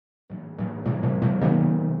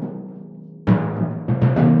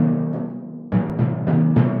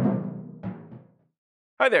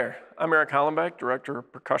Hi there, I'm Eric Hollenbeck, Director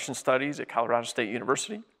of Percussion Studies at Colorado State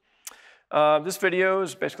University. This video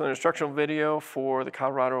is basically an instructional video for the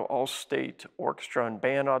Colorado All-State Orchestra and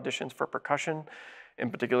Band auditions for percussion,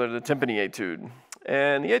 in particular the Timpani Etude.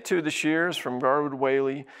 And the Etude this year is from Garwood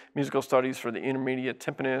Whaley, Musical Studies for the Intermediate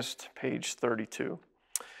Timpanist, page 32.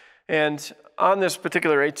 And on this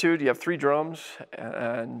particular etude, you have 3 drums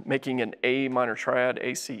and making an A minor triad,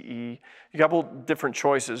 ACE. You got a couple different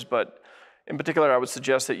choices, but in particular, I would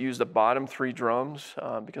suggest that you use the bottom 3 drums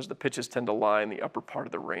because the pitches tend to lie in the upper part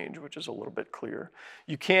of the range, which is a little bit clearer.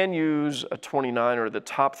 You can use a 29 or the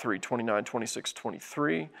top 3, 29, 26,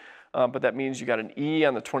 23, but that means you got an E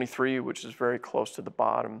on the 23, which is very close to the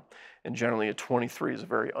bottom, and generally a 23 is a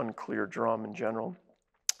very unclear drum in general.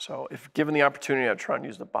 So if given the opportunity, I'd try and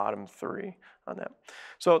use the bottom 3 on that.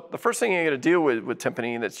 So the first thing you got to deal with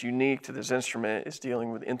timpani that's unique to this instrument is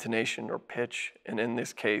dealing with intonation or pitch. And in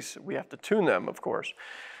this case, we have to tune them, of course.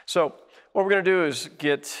 So what we're going to do is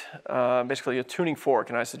get basically a tuning fork.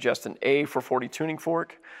 And I suggest an A440 tuning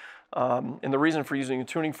fork. And the reason for using a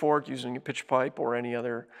tuning fork, using a pitch pipe or any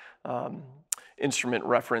other instrument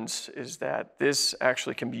reference is that this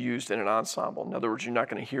actually can be used in an ensemble. In other words, you're not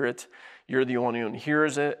going to hear it. You're the only one who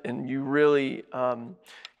hears it, and you really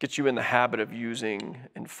get you in the habit of using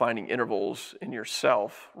and finding intervals in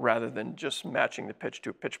yourself rather than just matching the pitch to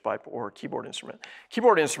a pitch pipe or a keyboard instrument.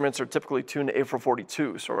 Keyboard instruments are typically tuned to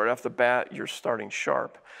A442, so right off the bat, you're starting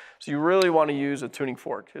sharp. So you really want to use a tuning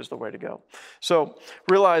fork is the way to go. So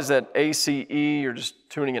realize that A, C, E, you're just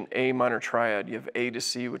tuning an A minor triad. You have A to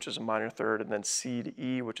C, which is a minor third, and then C to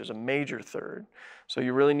E, which is a major third. So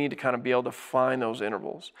you really need to kind of be able to find those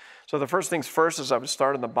intervals. So the first things first is I would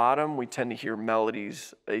start on the bottom. We tend to hear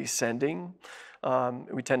melodies ascending.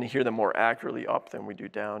 We tend to hear them more accurately up than we do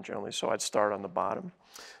down generally. So I'd start on the bottom.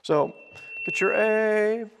 So get your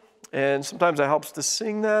A. And sometimes it helps to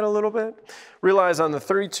sing that a little bit. Realize on the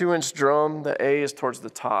 32-inch drum, the A is towards the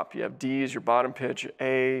top. You have D as your bottom pitch,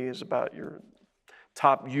 A is about your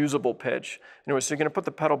top usable pitch. Anyway, so you're gonna put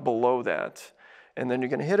the pedal below that. And then you're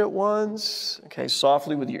gonna hit it once, okay,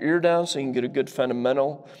 softly with your ear down so you can get a good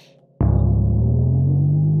fundamental.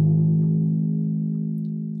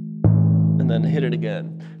 And then hit it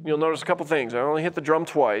again. You'll notice a couple things. I only hit the drum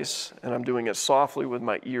twice, and I'm doing it softly with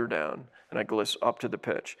my ear down, and I gliss up to the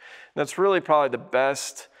pitch. And that's really probably the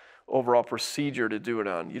best overall procedure to do it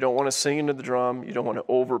on. You don't want to sing into the drum. You don't want to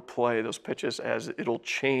overplay those pitches as it'll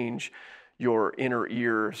change your inner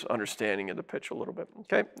ear's understanding of the pitch a little bit.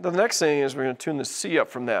 Okay, the next thing is we're going to tune the C up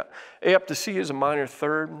from that. A up to C is a minor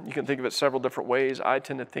third. You can think of it several different ways. I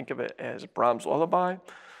tend to think of it as Brahms' lullaby.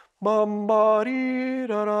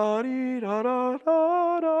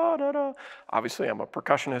 Obviously, I'm a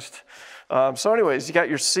percussionist. So anyways, you got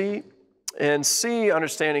your C. And C,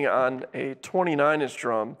 understanding on a 29-inch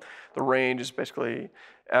drum, the range is basically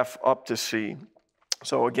F up to C.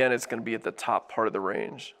 So again, it's going to be at the top part of the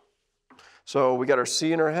range. So we got our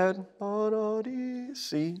C in our head.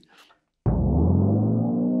 C.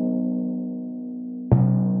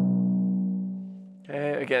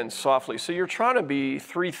 Okay, again, softly. So you're trying to be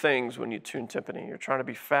 3 things when you tune timpani. You're trying to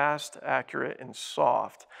be fast, accurate, and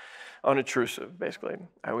soft. Unobtrusive, basically.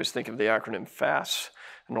 I always think of the acronym FAST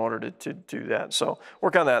in order to do that. So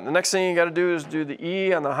work on that. The next thing you got to do is do the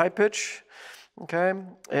E on the high pitch, okay?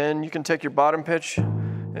 And you can take your bottom pitch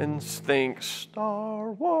and think Star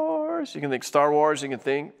Wars. You can think Star Wars. You can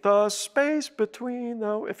think the space between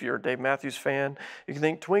the, if you're a Dave Matthews fan, you can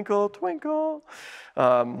think Twinkle, Twinkle,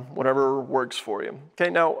 whatever works for you. Okay,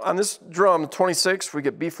 now on this drum, 26, we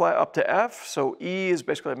get B flat up to F. So E is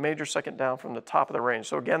basically a major second down from the top of the range.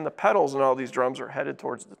 So again, the pedals in all these drums are headed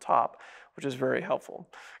towards the top, which is very helpful.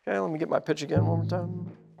 Okay, let me get my pitch again one more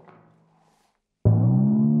time.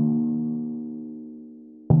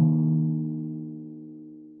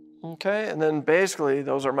 Okay, and then basically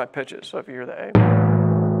those are my pitches. So if you hear the A,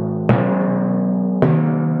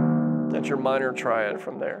 that's your minor triad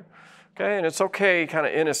from there. Okay, and it's okay kind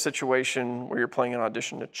of in a situation where you're playing an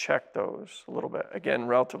audition to check those a little bit. Again,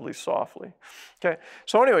 relatively softly. Okay,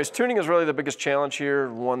 so anyways, tuning is really the biggest challenge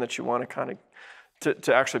here, one that you want to kind of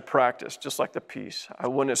to actually practice, just like the piece. I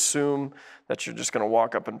wouldn't assume that you're just going to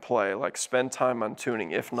walk up and play. Like, spend time on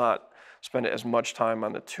tuning. If not, spend as much time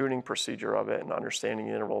on the tuning procedure of it and understanding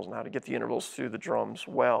the intervals and how to get the intervals through the drums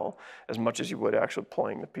well as much as you would actually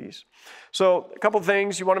playing the piece. So a couple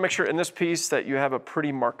things. You want to make sure in this piece that you have a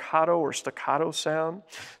pretty marcato or staccato sound.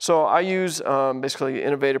 So I use basically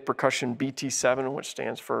Innovative Percussion BT7, which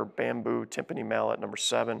stands for Bamboo Timpani Mallet number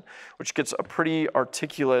 7, which gets a pretty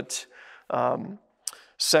articulate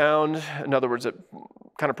sound. In other words, it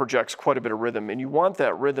kind of projects quite a bit of rhythm, and you want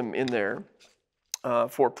that rhythm in there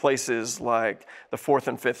for places like the 4th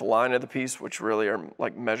and 5th line of the piece, which really are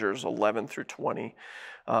like measures 11 through 20,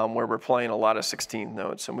 where we're playing a lot of 16th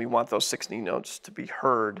notes, and we want those 16 notes to be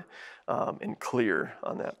heard and clear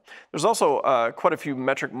on that. There's also quite a few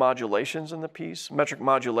metric modulations in the piece. Metric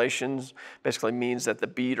modulations basically means that the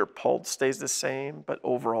beat or pulse stays the same, but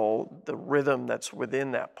overall the rhythm that's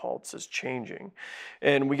within that pulse is changing.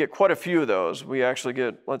 And we get quite a few of those. We actually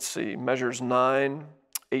get, let's see, measures 9,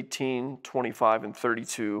 18, 25, and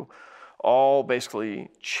 32 all basically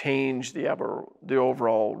change the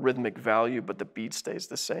overall rhythmic value, but the beat stays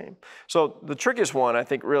the same. So the trickiest one, I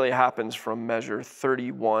think, really happens from measure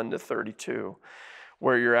 31 to 32,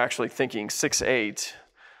 where you're actually thinking 6/8.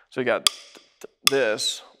 So you got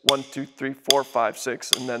this, 1, 2, 3, 4, 5,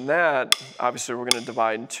 6, and then that, obviously we're gonna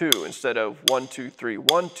divide in 2 instead of 1, 2, 3,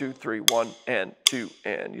 1, 2, 3, 1, and 2,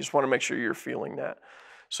 and. You just wanna make sure you're feeling that.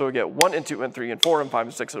 So we get 1 and 2 and 3 and 4 and 5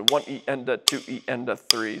 and 6 and 1 E and a 2 E and a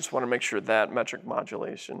 3. Just want to make sure that metric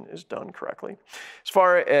modulation is done correctly. As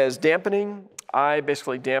far as dampening, I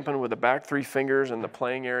basically dampen with the back 3 fingers in the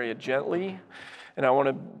playing area gently. And I want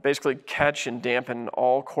to basically catch and dampen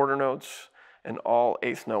all quarter notes and all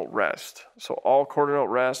 8th note rest. So all quarter note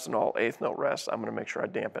rest and all 8th note rest, I'm gonna make sure I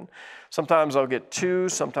dampen. Sometimes I'll get 2,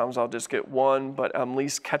 sometimes I'll just get 1, but I'm at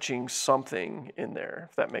least catching something in there,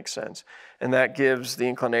 if that makes sense. And that gives the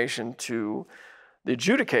inclination to the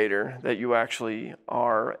adjudicator that you actually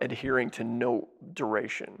are adhering to note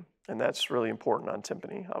duration. And that's really important on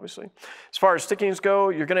timpani, obviously. As far as stickings go,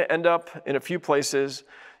 you're gonna end up in a few places.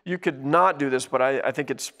 You could not do this, but I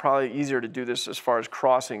think it's probably easier to do this as far as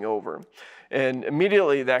crossing over. And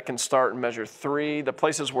immediately that can start in measure 3. The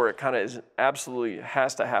places where it kind of is absolutely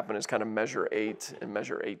has to happen is kind of measure 8 and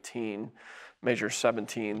measure 18, measure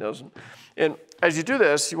 17. Those. And as you do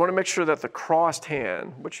this, you want to make sure that the crossed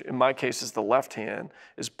hand, which in my case is the left hand,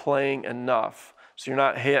 is playing enough. So you're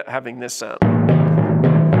not having this sound.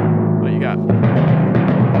 But you got.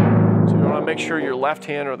 So you want to make sure your left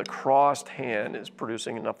hand or the crossed hand is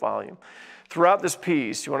producing enough volume. Throughout this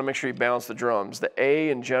piece, you want to make sure you balance the drums. The A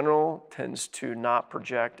in general tends to not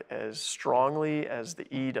project as strongly as the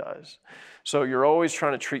E does. So you're always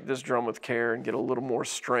trying to treat this drum with care and get a little more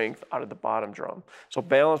strength out of the bottom drum. So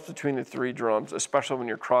balance between the 3 drums, especially when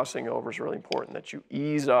you're crossing over, is really important, that you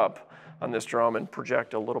ease up on this drum and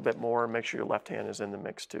project a little bit more and make sure your left hand is in the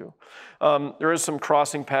mix too. There is some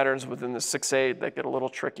crossing patterns within the 6/8 that get a little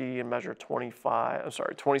tricky in measure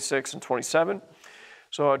 26 and 27.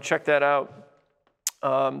 So check that out.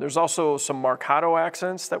 There's also some marcato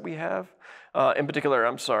accents that we have. In particular,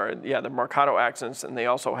 the marcato accents, and they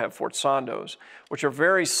also have forzandos, which are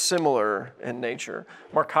very similar in nature.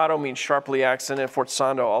 Marcato means sharply accented.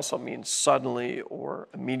 Forzando also means suddenly or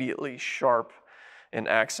immediately sharp in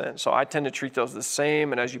accent. So I tend to treat those the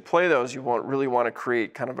same, and as you play those, you really want to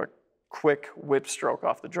create kind of a quick whip stroke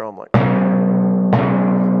off the drum, like,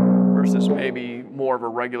 versus maybe more of a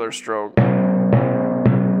regular stroke.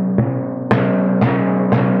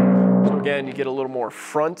 Again, you get a little more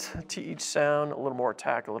front to each sound, a little more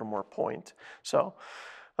attack, a little more point. So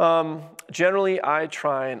generally, I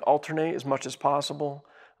try and alternate as much as possible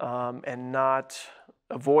and not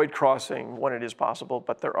avoid crossing when it is possible,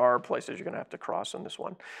 but there are places you're gonna have to cross on this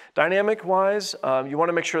one. Dynamic-wise, you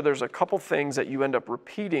wanna make sure there's a couple things that you end up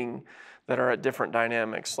repeating that are at different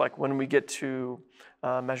dynamics. Like when we get to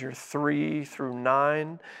measure 3 through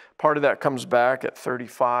 9, part of that comes back at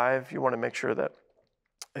 35. You wanna make sure that,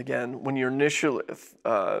 again, when you're initially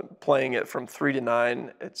playing it from 3 to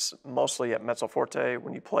 9, it's mostly at mezzo forte.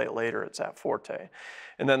 When you play it later, it's at forte.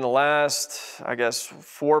 And then the last, I guess,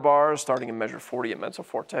 4 bars, starting in measure 40 at mezzo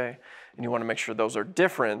forte, and you want to make sure those are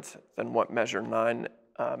different than what measure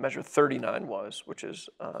 39 was, which is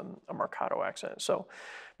a marcato accent. So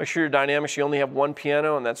make sure your dynamics, you only have 1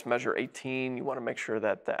 piano, and that's measure 18. You want to make sure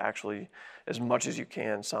that actually, as much as you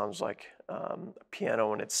can, sounds like a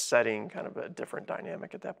piano and it's setting kind of a different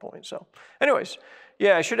dynamic at that point. So anyways,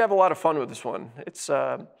 yeah, I should have a lot of fun with this one. It's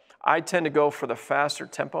I tend to go for the faster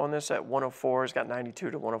tempo on this at 104. It's got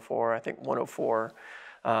 92 to 104. I think 104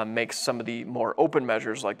 makes some of the more open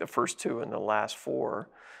measures, like the first 2 and the last 4,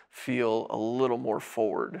 feel a little more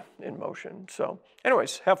forward in motion. So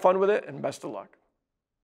anyways, have fun with it and best of luck.